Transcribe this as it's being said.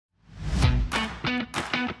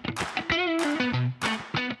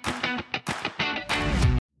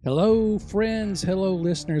Hello, friends. Hello,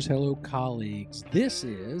 listeners. Hello, colleagues. This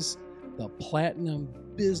is the Platinum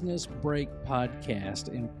Business Break Podcast,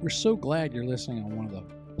 and we're so glad you're listening on one of the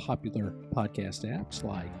popular podcast apps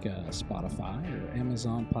like Spotify or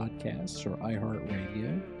Amazon Podcasts or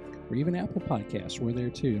iHeartRadio or even Apple Podcasts. We're there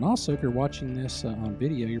too. And also, if you're watching this on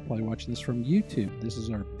video, you're probably watching this from YouTube. This is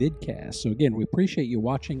our vidcast. So again, we appreciate you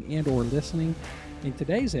watching and or listening. In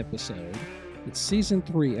today's episode, it's Season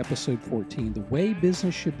 3, Episode 14, The Way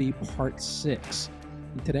Business Should Be, Part 6.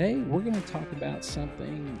 And today, we're going to talk about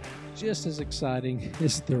something just as exciting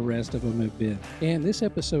as the rest of them have been. And this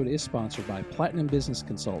episode is sponsored by Platinum Business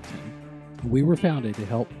Consulting. We were founded to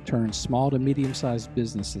help turn small to medium-sized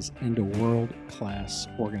businesses into world-class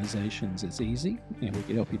organizations. It's easy, and we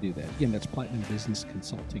can help you do that. Again, that's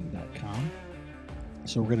platinumbusinessconsulting.com.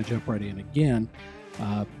 So we're going to jump right in again.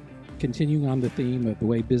 Continuing on the theme of the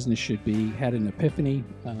way business should be, had an epiphany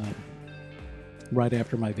right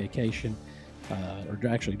after my vacation, or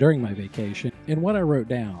actually during my vacation. And what I wrote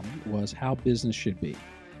down was how business should be.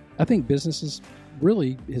 I think business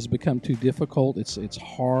really has become too difficult. It's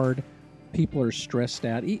hard. People are stressed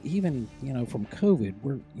out. Even from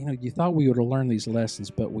COVID, you thought we would have learned these lessons,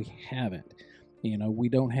 but we haven't. We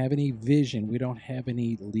don't have any vision. We don't have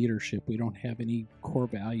any leadership. We don't have any core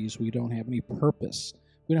values. We don't have any purpose.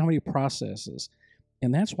 We don't have any processes.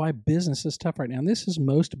 And that's why business is tough right now. And this is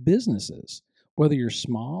most businesses, whether you're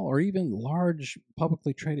small or even large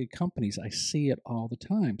publicly traded companies. I see it all the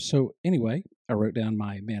time. So anyway, I wrote down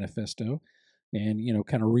my manifesto and,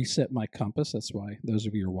 kind of reset my compass. That's why those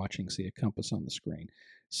of you who are watching see a compass on the screen.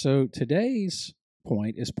 So today's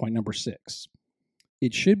point is point number 6.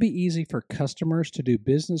 It should be easy for customers to do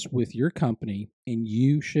business with your company, and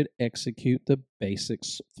you should execute the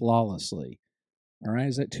basics flawlessly. All right,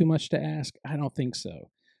 is that too much to ask? I don't think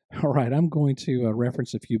so. All right, I'm going to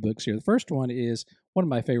reference a few books here. The first one is one of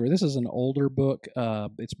my favorite. This is an older book.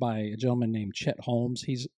 It's by a gentleman named Chet Holmes.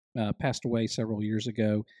 He's passed away several years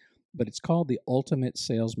ago, but it's called The Ultimate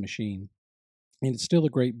Sales Machine. And it's still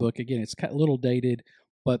a great book. Again, it's a little dated,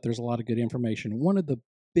 but there's a lot of good information. One of the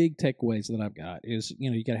big takeaways that I've got is,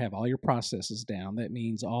 you got to have all your processes down. That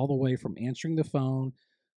means all the way from answering the phone,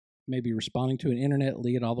 maybe responding to an internet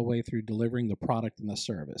lead, all the way through delivering the product and the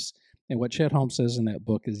service. And what Chet Holmes says in that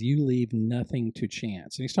book is you leave nothing to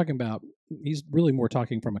chance. And he's really more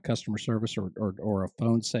talking from a customer service or a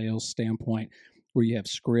phone sales standpoint, where you have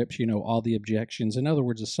scripts, all the objections. In other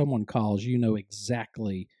words, if someone calls, you know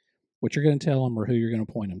exactly what you're going to tell them or who you're going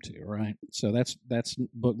to point them to, right? So that's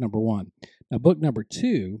book number 1. Now, book number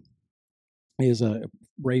 2 is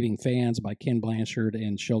Raving Fans by Ken Blanchard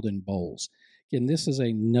and Sheldon Bowles. Again, this is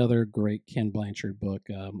another great Ken Blanchard book.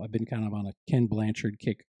 I've been kind of on a Ken Blanchard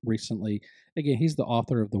kick recently. Again, he's the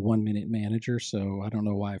author of The 1 Minute Manager, so I don't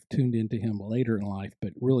know why I've tuned into him later in life,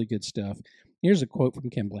 but really good stuff. Here's a quote from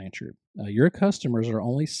Ken Blanchard. Your customers are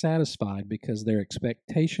only satisfied because their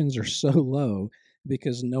expectations are so low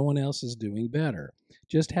because no one else is doing better.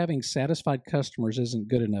 Just having satisfied customers isn't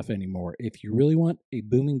good enough anymore. If you really want a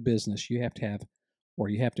booming business, you have to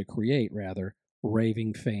create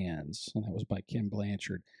raving fans. And that was by Ken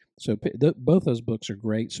Blanchard. So both those books are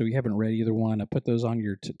great. So if you haven't read either one, I put those on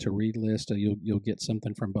your to read list. You'll get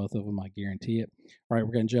something from both of them. I guarantee it. All right,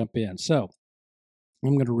 we're going to jump in. So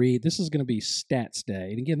I'm going to read. This is going to be Stats Day.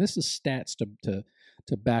 And again, this is stats to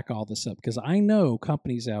back all this up, because I know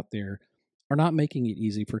companies out there are not making it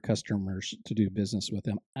easy for customers to do business with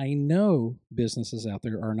them. I know businesses out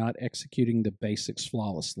there are not executing the basics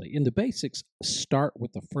flawlessly. And the basics start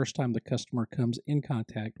with the first time the customer comes in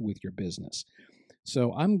contact with your business.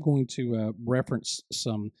 So I'm going to reference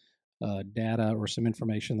some data or some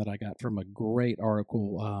information that I got from a great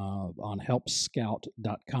article on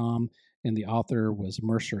helpscout.com. And the author was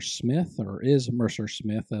Mercer Smith, or is Mercer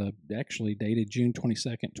Smith, actually dated June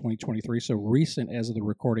 22nd, 2023, so recent as of the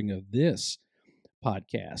recording of this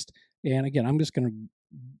podcast. And again, I'm just going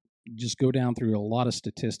to go down through a lot of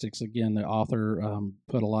statistics. Again, the author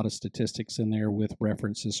put a lot of statistics in there with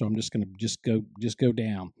references, so I'm just going to just go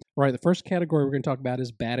down. All right, the first category we're going to talk about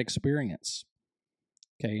is bad experience.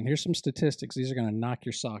 Okay, and here's some statistics. These are going to knock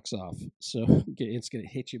your socks off. So it's going to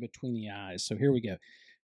hit you between the eyes. So here we go.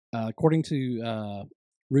 According to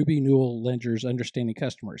Ruby Newell Lenger's Understanding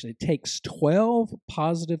Customers, it takes 12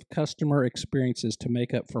 positive customer experiences to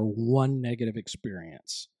make up for one negative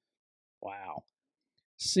experience. Wow.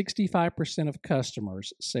 65% of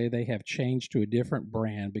customers say they have changed to a different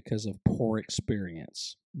brand because of poor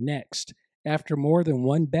experience. Next, after more than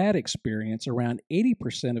one bad experience, around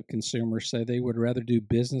 80% of consumers say they would rather do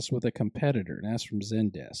business with a competitor. And that's from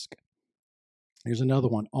Zendesk. Here's another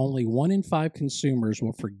one. Only 1 in 5 consumers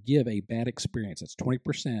will forgive a bad experience. That's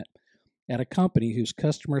 20% at a company whose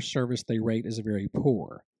customer service they rate as very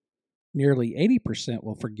poor. Nearly 80%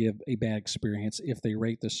 will forgive a bad experience if they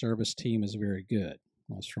rate the service team as very good.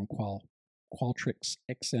 That's from Qualtrics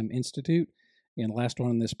XM Institute. And last one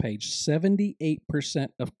on this page, 78%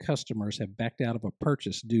 of customers have backed out of a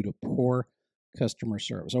purchase due to poor customer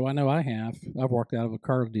service. Oh, I know I have. I've walked out of a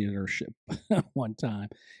car dealership one time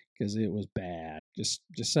because it was bad. Just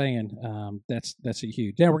saying, that's a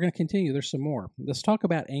huge. Now we're going to continue. There's some more. Let's talk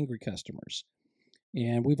about angry customers.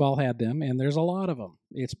 And we've all had them, and there's a lot of them.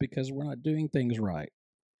 It's because we're not doing things right.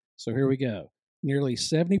 So here we go. Nearly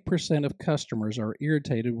 70% of customers are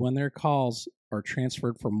irritated when their calls are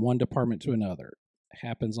transferred from one department to another. It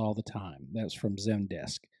happens all the time. That's from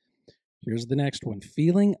Zendesk. Here's the next one.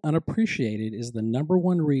 Feeling unappreciated is the number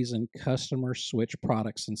one reason customers switch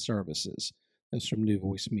products and services. That's from New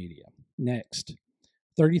Voice Media. Next,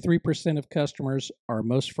 33% of customers are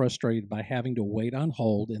most frustrated by having to wait on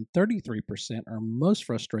hold, and 33% are most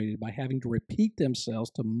frustrated by having to repeat themselves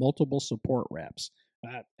to multiple support reps.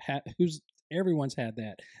 Everyone's had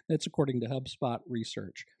that. That's according to HubSpot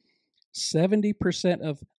research. 70%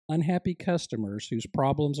 of unhappy customers whose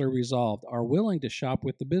problems are resolved are willing to shop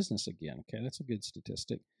with the business again. Okay, that's a good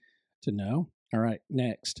statistic to know. All right,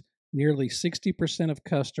 next. Nearly 60% of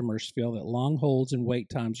customers feel that long holds and wait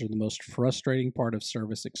times are the most frustrating part of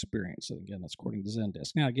service experience. And again, that's according to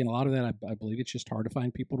Zendesk. Now, again, a lot of that, I believe it's just hard to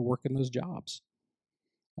find people to work in those jobs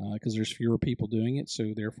because there's fewer people doing it,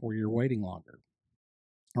 so therefore you're waiting longer.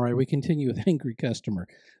 All right, we continue with angry customer.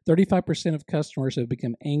 35% of customers have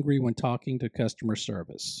become angry when talking to customer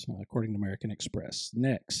service, according to American Express.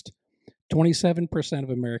 Next, 27% of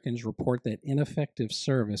Americans report that ineffective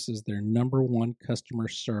service is their number one customer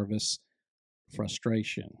service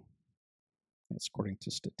frustration. That's according to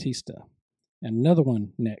Statista. And another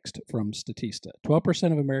one next from Statista.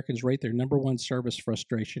 12% of Americans rate their number one service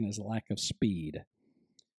frustration as lack of speed.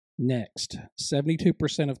 Next,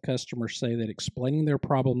 72% of customers say that explaining their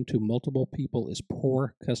problem to multiple people is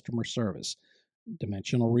poor customer service.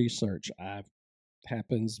 Dimensional research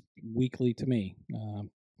happens weekly to me.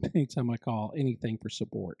 Anytime I call anything for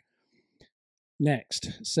support.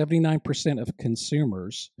 Next, 79% of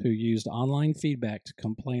consumers who used online feedback to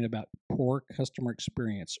complain about poor customer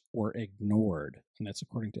experience were ignored. And that's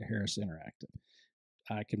according to Harris Interactive.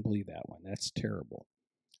 I can believe that one. That's terrible.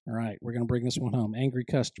 All right, we're going to bring this one home. Angry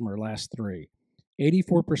customer, last three.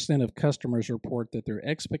 84% of customers report that their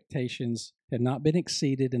expectations had not been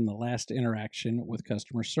exceeded in the last interaction with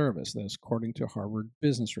customer service. That's according to Harvard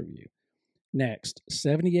Business Review. Next,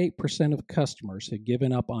 78% of customers had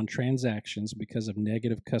given up on transactions because of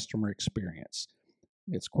negative customer experience.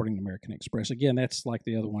 It's according to American Express. Again, that's like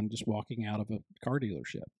the other one, just walking out of a car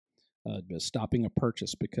dealership, stopping a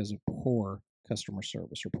purchase because of poor customer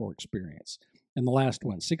service or poor experience. And the last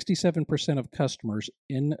one, 67% of customers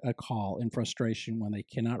in a call in frustration when they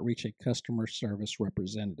cannot reach a customer service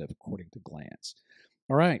representative, according to Glance.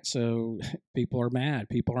 All right, so people are mad.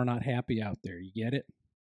 People are not happy out there. You get it?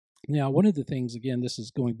 Now, one of the things, again, this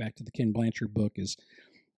is going back to the Ken Blanchard book, is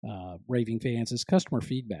Raving Fans, is customer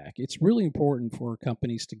feedback. It's really important for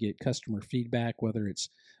companies to get customer feedback, whether it's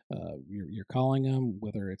you're calling them,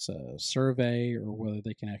 whether it's a survey, or whether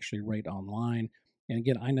they can actually rate online. And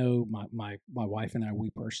again, I know my wife and I,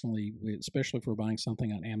 we personally, especially if we're buying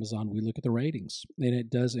something on Amazon, we look at the ratings, and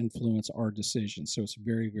it does influence our decisions. So it's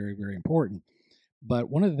very, very, very important.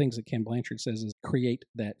 But one of the things that Ken Blanchard says is create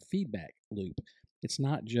that feedback loop. It's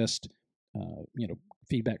not just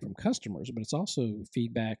feedback from customers, but it's also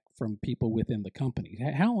feedback from people within the company.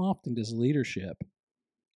 How often does leadership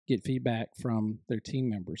get feedback from their team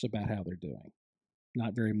members about how they're doing?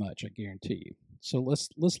 Not very much, I guarantee you. So let's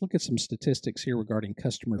look at some statistics here regarding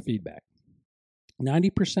customer feedback.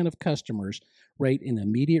 90% of customers rate an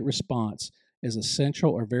immediate response as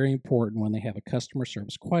essential or very important when they have a customer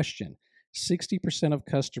service question. 60% of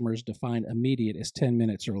customers define immediate as 10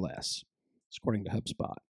 minutes or less, according to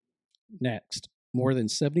HubSpot. Next, more than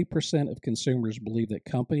 70% of consumers believe that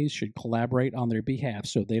companies should collaborate on their behalf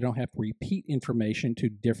so they don't have to repeat information to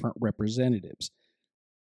different representatives.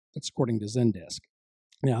 That's according to Zendesk.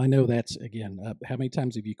 Now, I know that's, again, how many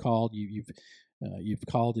times have you called? You've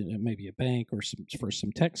called maybe a bank or for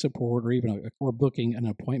some tech support, or even or booking an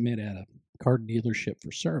appointment at a car dealership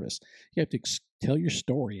for service. You have to tell your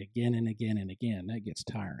story again and again and again. That gets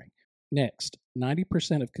tiring. Next,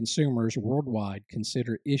 90% of consumers worldwide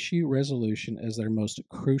consider issue resolution as their most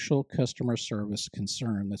crucial customer service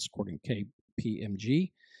concern. That's according to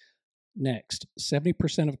KPMG. Next,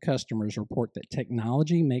 70% of customers report that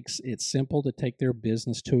technology makes it simple to take their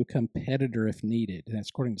business to a competitor if needed. And that's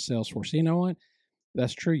according to Salesforce. You know what?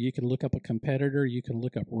 That's true. You can look up a competitor. You can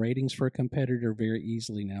look up ratings for a competitor very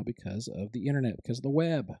easily now because of the internet, because of the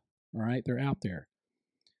web. All right, they're out there.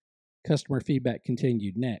 Customer feedback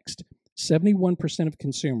continued. Next, 71% of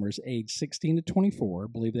consumers aged 16 to 24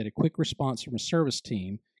 believe that a quick response from a service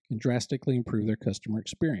team can drastically improve their customer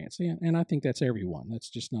experience. And I think that's everyone. That's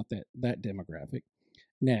just not that demographic.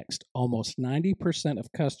 Next, almost 90%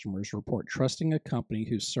 of customers report trusting a company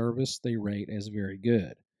whose service they rate as very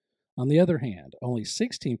good. On the other hand, only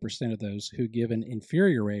 16% of those who give an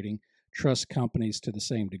inferior rating trust companies to the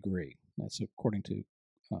same degree. That's according to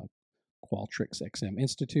Qualtrics XM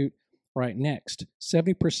Institute. Right, next,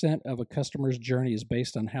 70% of a customer's journey is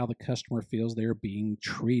based on how the customer feels they are being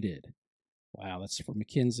treated. Wow, that's from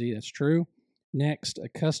McKinsey. That's true. Next, a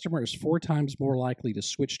customer is 4 times more likely to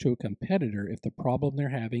switch to a competitor if the problem they're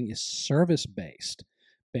having is service-based.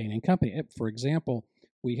 Bain & Company. For example,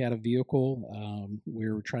 we had a vehicle.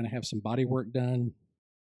 We were trying to have some body work done.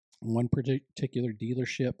 One particular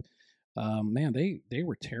dealership, man, they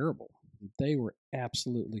were terrible. They were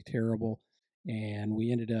absolutely terrible. And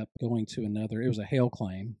we ended up going to another. It was a hail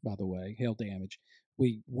claim, by the way, hail damage.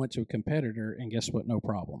 We went to a competitor, and guess what? No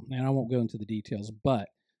problem. And I won't go into the details, but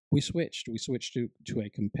we switched. We switched to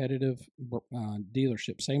a competitive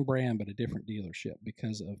dealership, same brand, but a different dealership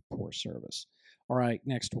because of poor service. All right,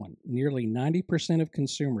 next one. Nearly 90% of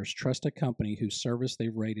consumers trust a company whose service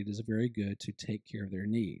they've rated as very good to take care of their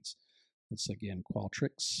needs. That's, again,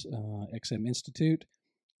 Qualtrics, XM Institute.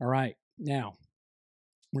 All right, now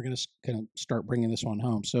we're going to kind of start bringing this one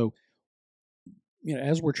home. So,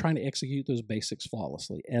 as we're trying to execute those basics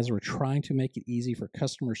flawlessly, as we're trying to make it easy for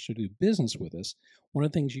customers to do business with us, one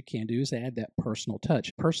of the things you can do is add that personal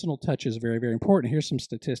touch. Personal touch is very, very important. Here's some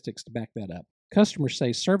statistics to back that up. Customers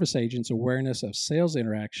say service agents' awareness of sales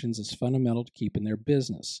interactions is fundamental to keeping their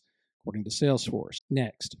business, according to Salesforce.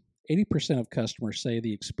 Next, 80% of customers say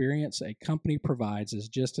the experience a company provides is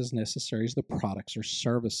just as necessary as the products or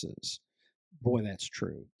services. Boy, that's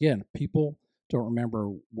true. Again, people don't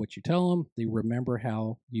remember what you tell them. They remember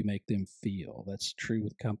how you make them feel. That's true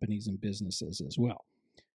with companies and businesses as well.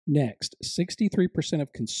 Next, 63%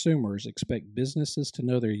 of consumers expect businesses to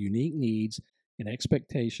know their unique needs and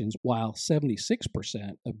expectations, while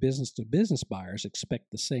 76% of business-to-business buyers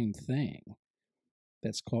expect the same thing.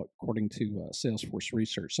 That's according to Salesforce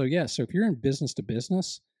research. So if you're in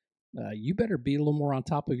business-to-business, you better be a little more on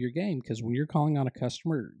top of your game, because when you're calling on a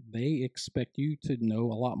customer, they expect you to know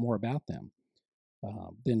a lot more about them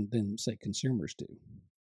than say, consumers do.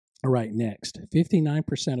 All right, next,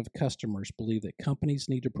 59% of customers believe that companies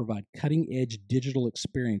need to provide cutting-edge digital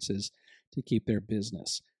experiences to keep their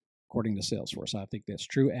business, according to Salesforce. I think that's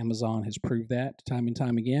true. Amazon has proved that time and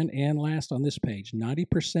time again. And last on this page,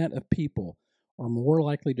 90% of people are more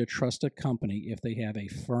likely to trust a company if they have a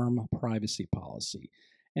firm privacy policy.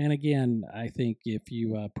 And again, I think if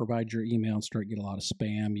you provide your email and start getting a lot of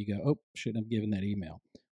spam, you go, oh, shouldn't have given that email.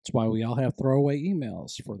 That's why we all have throwaway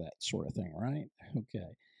emails for that sort of thing, right? Okay.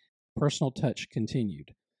 Personal touch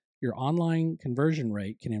continued. Your online conversion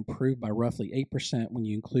rate can improve by roughly 8% when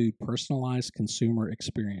you include personalized consumer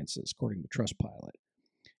experiences, according to Trustpilot.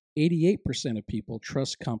 88% of people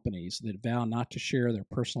trust companies that vow not to share their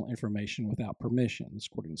personal information without permission,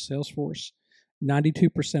 according to Salesforce.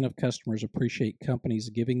 92% of customers appreciate companies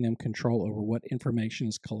giving them control over what information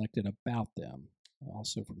is collected about them,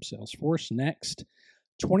 also from Salesforce. Next,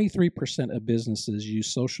 23% of businesses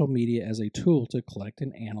use social media as a tool to collect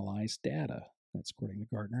and analyze data. That's according to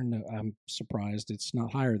Gartner. No, I'm surprised it's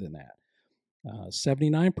not higher than that.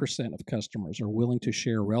 79% of customers are willing to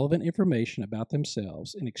share relevant information about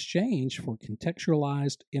themselves in exchange for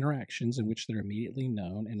contextualized interactions in which they're immediately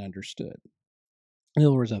known and understood. In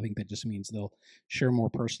other words, I think that just means they'll share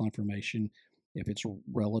more personal information if it's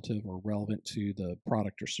relative or relevant to the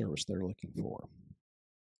product or service they're looking for.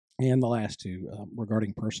 And the last two,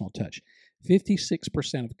 regarding personal touch.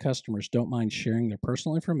 56% of customers don't mind sharing their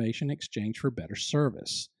personal information in exchange for better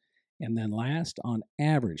service. And then last, on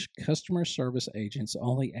average, customer service agents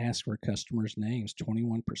only ask for customers' names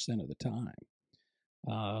 21% of the time.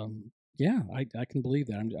 I can believe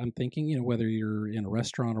that. I'm thinking, whether you're in a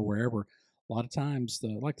restaurant or wherever, a lot of times,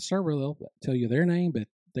 the server, they'll tell you their name, but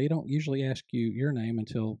they don't usually ask you your name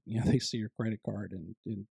until they see your credit card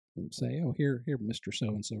and say, oh, here, Mr.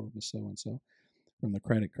 So-and-so or Miss So-and-so from the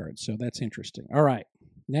credit card. So that's interesting. All right.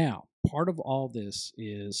 Now, part of all this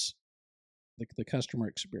is the customer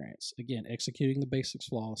experience. Again, executing the basics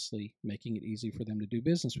flawlessly, making it easy for them to do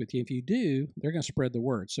business with you. If you do, they're going to spread the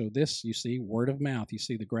word. So this, you see, word of mouth. You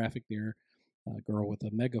see the graphic there, a girl with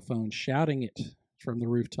a megaphone shouting it from the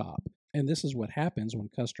rooftop. And this is what happens when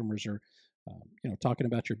customers are, talking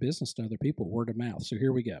about your business to other people, word of mouth. So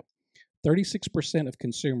here we go. 36% of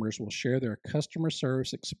consumers will share their customer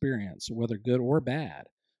service experience, whether good or bad.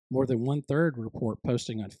 More than 1/3 report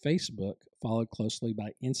posting on Facebook, followed closely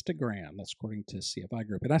by Instagram. That's according to CFI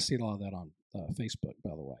Group. And I see a lot of that on Facebook,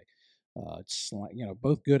 by the way. It's like,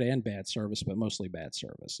 both good and bad service, but mostly bad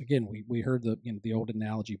service. Again, we heard the old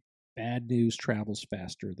analogy, bad news travels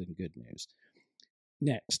faster than good news.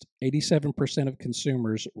 Next, 87% of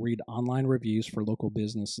consumers read online reviews for local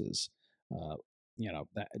businesses.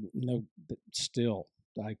 Still,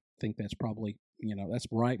 I think that's probably, that's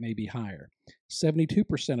right, maybe higher.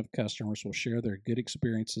 72% of customers will share their good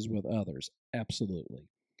experiences with others. Absolutely.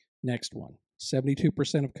 Next one,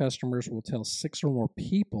 72% of customers will tell 6 or more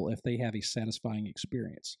people if they have a satisfying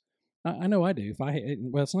experience. I know I do.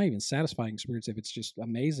 It's not even satisfying experience. If it's just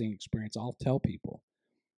amazing experience, I'll tell people.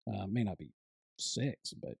 May not be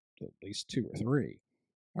 6, but at least 2 or 3.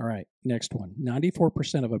 All right, next one.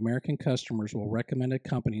 94% of American customers will recommend a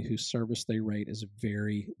company whose service they rate as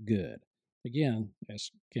very good. Again, as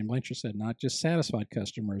Ken Blanchard said, not just satisfied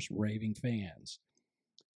customers, raving fans.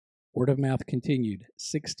 Word of mouth continued.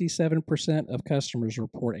 67% of customers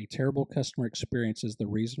report a terrible customer experience as the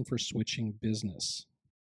reason for switching business.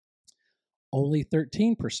 Only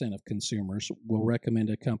 13% of consumers will recommend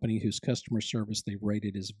a company whose customer service they've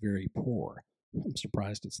rated as very poor. I'm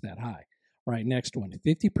surprised it's that high. All right, next one.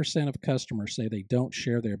 50% of customers say they don't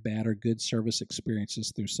share their bad or good service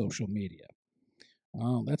experiences through social media.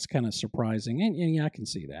 Oh, that's kind of surprising. And yeah, I can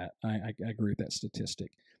see that. I agree with that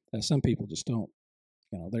statistic. Some people just don't,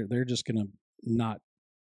 they're just going to not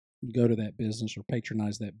go to that business or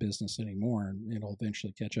patronize that business anymore, and it'll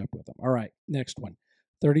eventually catch up with them. All right, next one.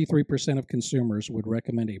 33% of consumers would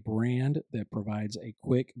recommend a brand that provides a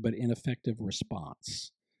quick but ineffective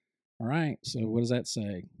response. All right, so what does that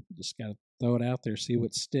say? Just got to throw it out there, see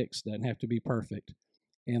what sticks. Doesn't have to be perfect.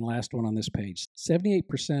 And last one on this page,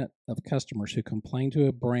 78% of customers who complain to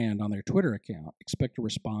a brand on their Twitter account expect a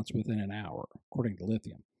response within an hour, according to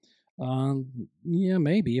Lithium. Yeah,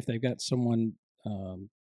 maybe if they've got someone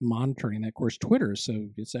monitoring that. Of course, Twitter, so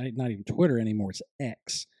it's not even Twitter anymore, it's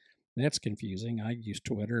X. That's confusing. I use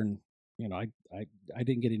Twitter, and I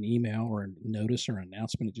didn't get an email or a notice or an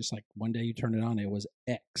announcement. It just like one day you turn it on, it was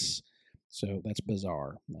X. So that's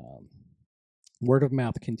bizarre. Word of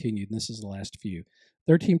mouth continued, and this is the last few.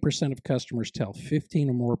 13% of customers tell 15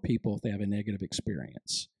 or more people if they have a negative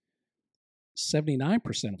experience.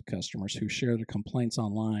 79% of customers who share their complaints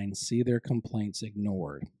online see their complaints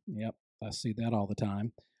ignored. Yep, I see that all the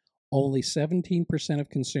time. Only 17% of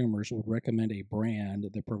consumers would recommend a brand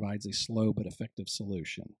that provides a slow but effective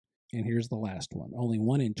solution. And here's the last one. Only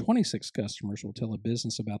 1 in 26 customers will tell a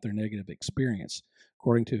business about their negative experience,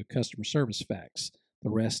 according to Customer Service Facts. The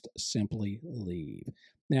rest simply leave.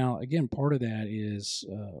 Now, again, part of that is,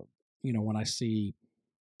 when I see,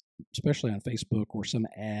 especially on Facebook or some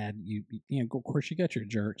ad, of course, you got your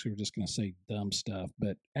jerks who are just going to say dumb stuff,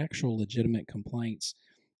 but actual legitimate complaints,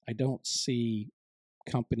 I don't see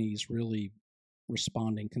companies really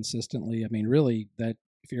responding consistently. I mean, really, that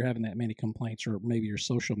if you're having that many complaints, or maybe your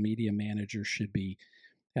social media manager should be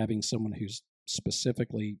having someone who's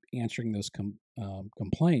specifically answering those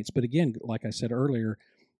complaints. But again, like I said earlier,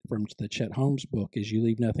 from the Chet Holmes book, is you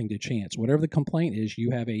leave nothing to chance. Whatever the complaint is,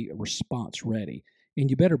 you have a response ready, and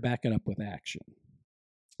you better back it up with action.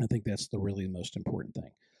 I think that's the most important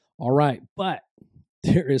thing. All right, but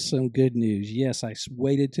there is some good news. Yes, I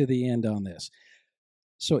waited to the end on this.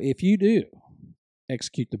 So if you do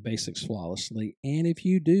execute the basics flawlessly, and if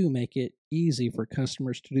you do make it easy for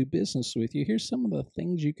customers to do business with you, here's some of the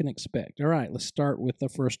things you can expect. All right, let's start with the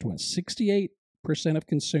first one. 68% of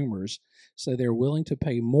consumers say they're willing to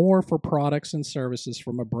pay more for products and services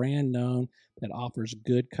from a brand known that offers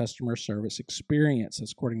good customer service experience.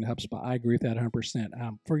 That's according to HubSpot. I agree with that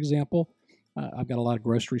 100%. For example, I've got a lot of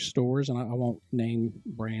grocery stores, and I won't name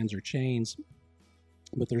brands or chains,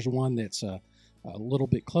 but there's one that's a little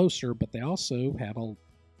bit closer, but they also have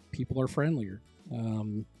people are friendlier.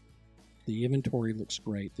 The inventory looks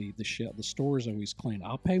great. The store is always clean.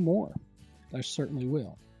 I'll pay more. I certainly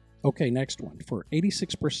will. Okay, next one. For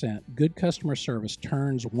 86%, good customer service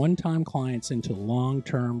turns one-time clients into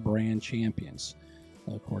long-term brand champions,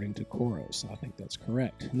 according to Khoros. I think that's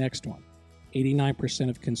correct. Next one. 89%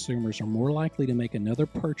 of consumers are more likely to make another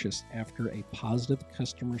purchase after a positive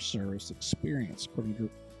customer service experience, according to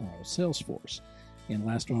Salesforce. And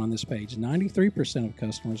last one on this page, 93% of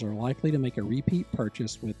customers are likely to make a repeat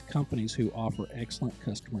purchase with companies who offer excellent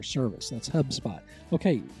customer service. That's HubSpot.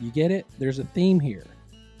 Okay, you get it? There's a theme here.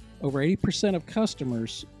 Over 80% of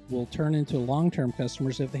customers will turn into long-term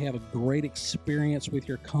customers if they have a great experience with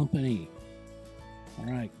your company. All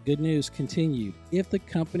right, good news continued. If the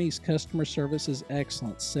company's customer service is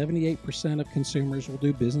excellent, 78% of consumers will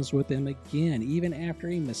do business with them again, even after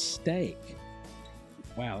a mistake.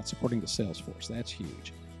 Wow, that's according to Salesforce. That's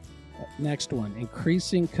huge. Next one,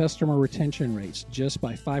 increasing customer retention rates just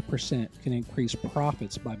by 5% can increase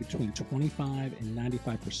profits by between 25 and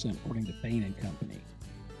 95%, according to Bain & Company.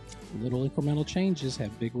 Little incremental changes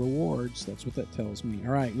have big rewards. That's what that tells me.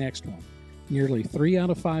 All right, next one. Nearly 3 out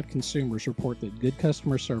of 5 consumers report that good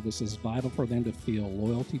customer service is vital for them to feel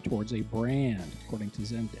loyalty towards a brand, according to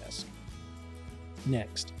Zendesk.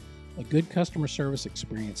 Next, a good customer service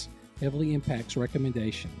experience heavily impacts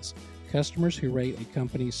recommendations. Customers who rate a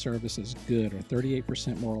company's service as good are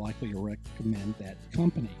 38% more likely to recommend that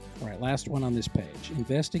company. All right, last one on this page.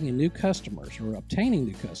 Investing in new customers or obtaining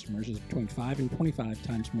new customers is between 5 and 25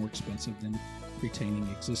 times more expensive than retaining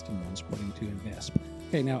existing ones, according to Invest.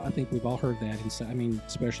 Okay, now I think we've all heard that.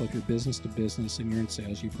 Especially if you're business to business and you're in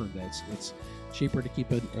sales, you've heard that. It's cheaper to keep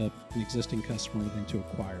an existing customer than to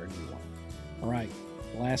acquire a new one. All right.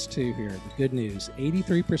 Last two here. The good news,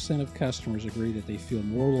 83% of customers agree that they feel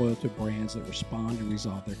more loyal to brands that respond and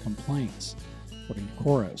resolve their complaints, according to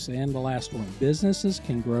Khoros. And the last one, businesses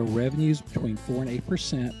can grow revenues between 4 and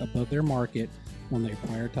 8% above their market when they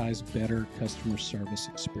prioritize better customer service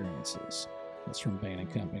experiences. That's from Bain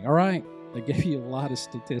 & Company. All right, I gave you a lot of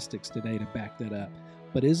statistics today to back that up,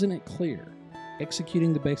 but isn't it clear?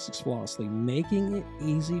 Executing the basics flawlessly, making it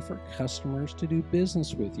easy for customers to do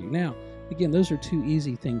business with you. Now, again, those are two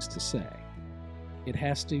easy things to say. It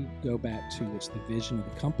has to go back to what's the vision of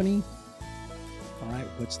the company, all right,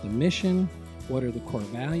 what's the mission, what are the core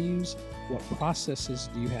values, what processes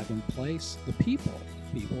do you have in place, the people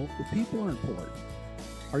are important.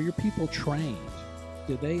 Are your people trained?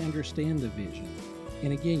 Do they understand the vision?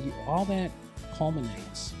 And again, all that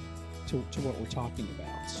culminates to what we're talking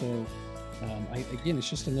about. So again, it's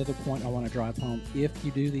just another point I want to drive home. If you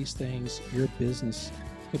do these things, your business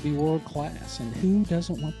could be world-class. And who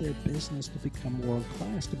doesn't want their business to become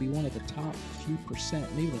world-class, to be one of the top few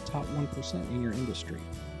percent, maybe the top 1% in your industry?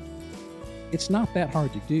 It's not that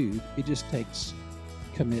hard to do. It just takes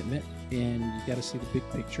commitment, and you got to see the big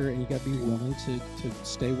picture, and you got to be willing to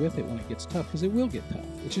stay with it when it gets tough, because it will get tough.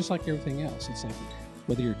 It's just like everything else. It's like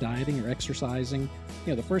whether you're dieting or exercising,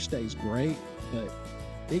 the first day is great, but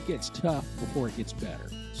it gets tough before it gets better.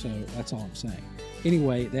 So that's all I'm saying.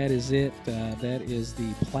 Anyway, that is it. That is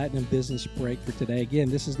the Platinum Business Break for today. Again,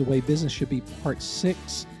 this is The Way Business Should Be, Part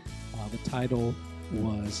 6. The title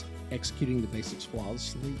was Executing the Basics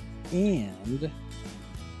Flawlessly and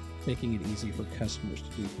Making It Easy for Customers to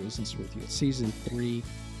Do Business with You. It's Season 3,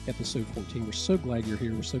 Episode 14. We're so glad you're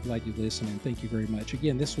here. We're so glad you listened, and thank you very much.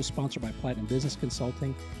 Again, this was sponsored by Platinum Business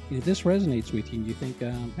Consulting. And if this resonates with you and you think,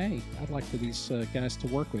 hey, I'd like for these guys to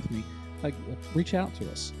work with me, reach out to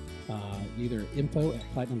us. Either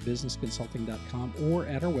info@platinumbusinessconsulting.com or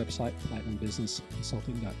at our website,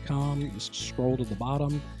 platinumbusinessconsulting.com. You just scroll to the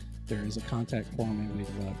bottom. There is a contact form, and we'd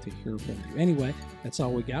love to hear from you. Anyway, that's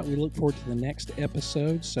all we got. We look forward to the next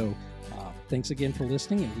episode. So thanks again for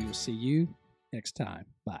listening, and we will see you next time.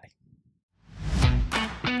 Bye.